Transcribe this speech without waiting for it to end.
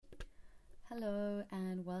Hello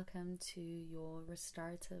and welcome to your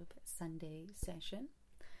Restorative Sunday session.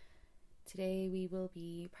 Today we will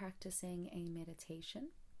be practicing a meditation,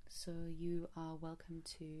 so you are welcome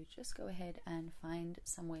to just go ahead and find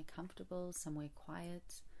somewhere comfortable, somewhere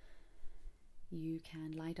quiet. You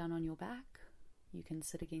can lie down on your back, you can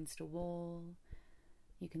sit against a wall,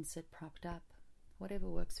 you can sit propped up, whatever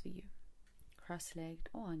works for you, cross-legged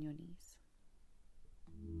or on your knees.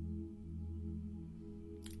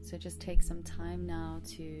 So just take some time now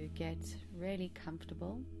to get really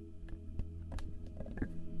comfortable.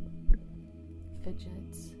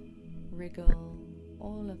 Fidget, wriggle,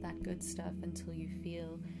 all of that good stuff until you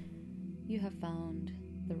feel you have found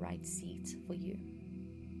the right seat for you.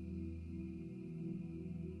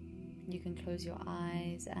 You can close your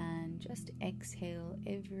eyes and just exhale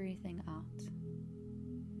everything out.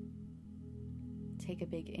 Take a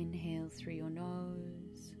big inhale through your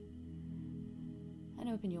nose. And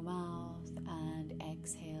open your mouth and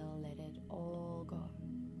exhale, let it all go.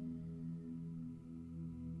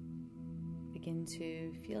 Begin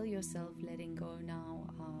to feel yourself letting go now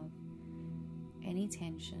of any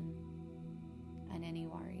tension and any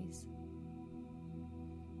worries.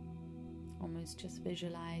 Almost just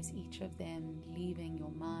visualize each of them leaving your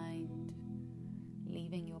mind,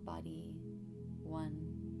 leaving your body one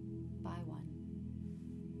by one.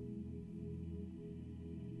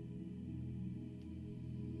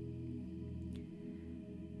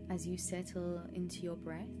 As you settle into your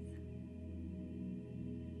breath,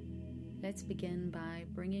 let's begin by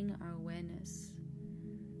bringing our awareness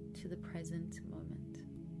to the present moment.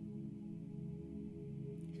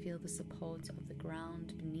 Feel the support of the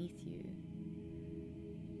ground beneath you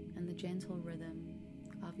and the gentle rhythm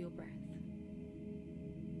of your breath.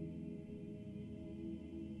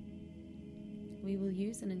 We will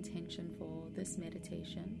use an intention for this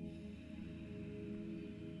meditation.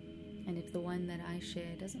 And if the one that I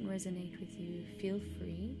share doesn't resonate with you, feel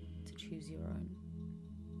free to choose your own.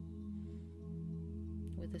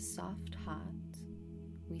 With a soft heart,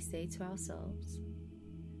 we say to ourselves,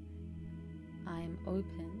 I am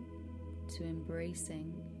open to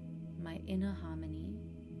embracing my inner harmony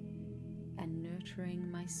and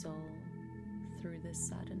nurturing my soul through this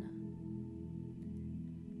sadhana.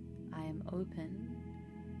 I am open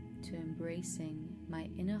to embracing my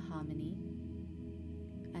inner harmony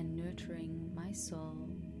and nurturing my soul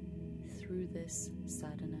through this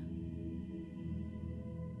sadhana.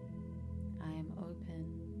 I am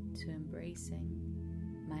open to embracing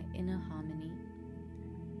my inner harmony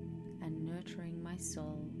and nurturing my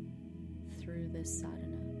soul through this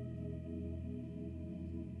sadhana.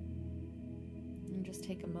 And just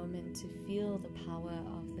take a moment to feel the power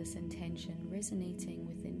of this intention resonating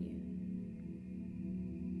within you.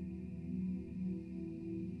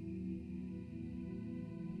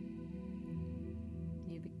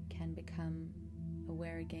 Become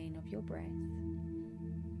aware again of your breath,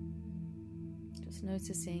 just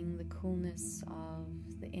noticing the coolness of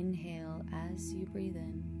the inhale as you breathe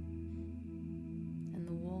in and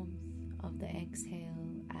the warmth of the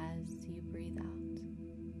exhale as you breathe out.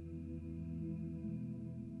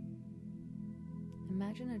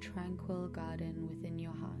 Imagine a tranquil garden within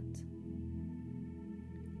your heart.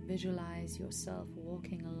 Visualize yourself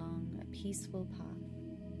walking along a peaceful path,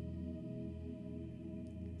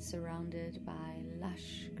 surrounded by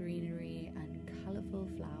lush greenery and colorful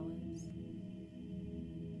flowers.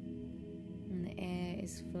 And the air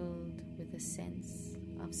is filled with a sense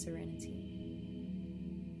of serenity.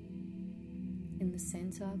 In the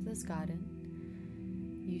center of this garden,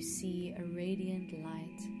 you see a radiant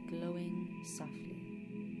light glowing softly.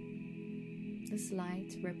 This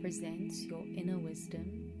light represents your inner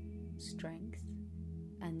wisdom, strength,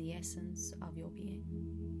 and the essence of your being.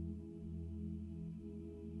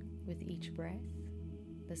 With each breath,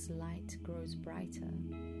 this light grows brighter,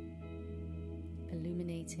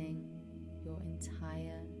 illuminating your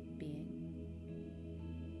entire being.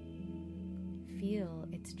 Feel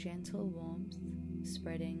its gentle warmth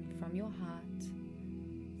spreading from your heart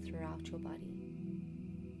throughout your body.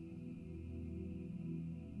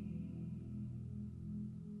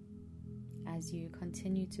 As you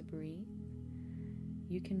continue to breathe,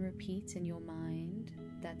 you can repeat in your mind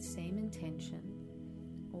that same intention,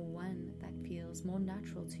 or one that feels more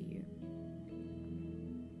natural to you.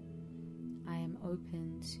 I am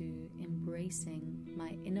open to embracing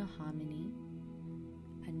my inner harmony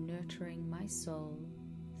and nurturing my soul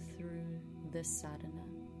through this sadhana.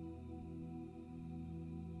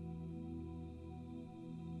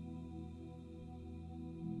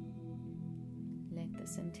 Let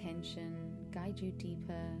this intention guide you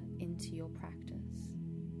deeper into your practice.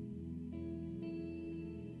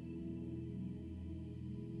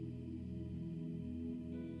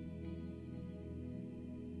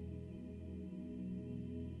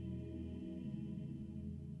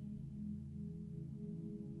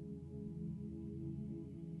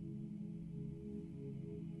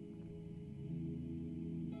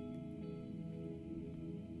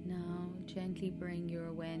 Gently bring your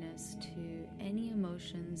awareness to any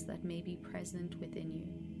emotions that may be present within you,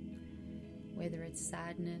 whether it's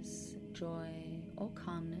sadness, joy, or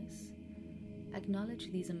calmness. Acknowledge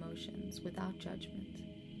these emotions without judgment.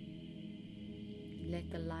 Let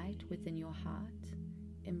the light within your heart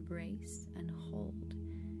embrace and hold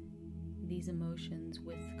these emotions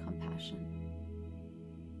with compassion.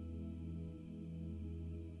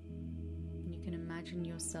 You can imagine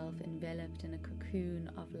yourself enveloped in a cocoon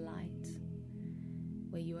of light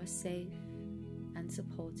where you are safe and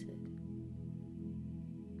supported.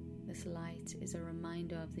 This light is a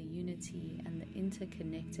reminder of the unity and the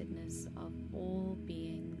interconnectedness of all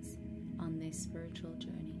beings on their spiritual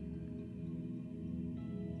journey.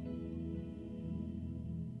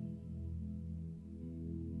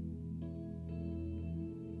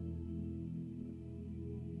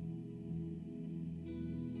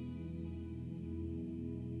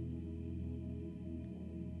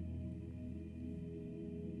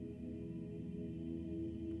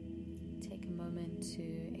 Take a moment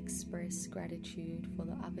to express gratitude for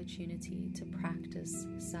the opportunity to practice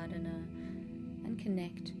sadhana and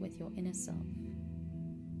connect with your inner self.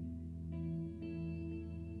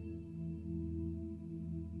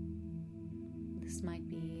 This might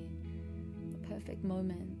be the perfect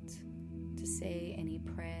moment to say any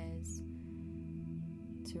prayers,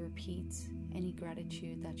 to repeat any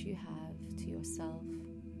gratitude that you have to yourself.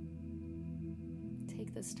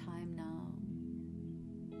 Take this time now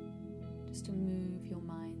just to move your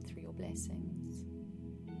mind through your blessings.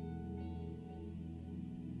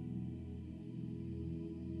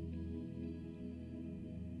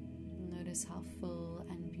 Notice how full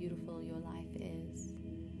and beautiful your life is.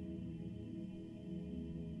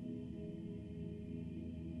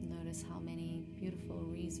 Notice how many beautiful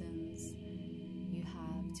reasons you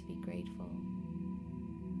have to be grateful.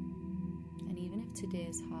 And even if today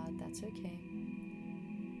is hard, that's okay.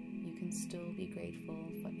 You can still be grateful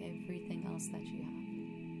for everything else that you have.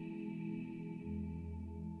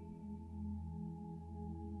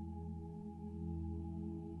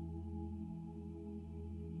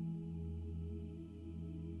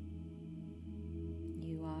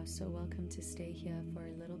 You are so welcome to stay here for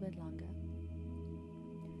a little bit longer.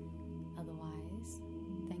 Otherwise,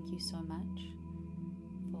 thank you so much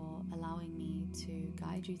for allowing me to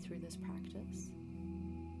guide you through this practice.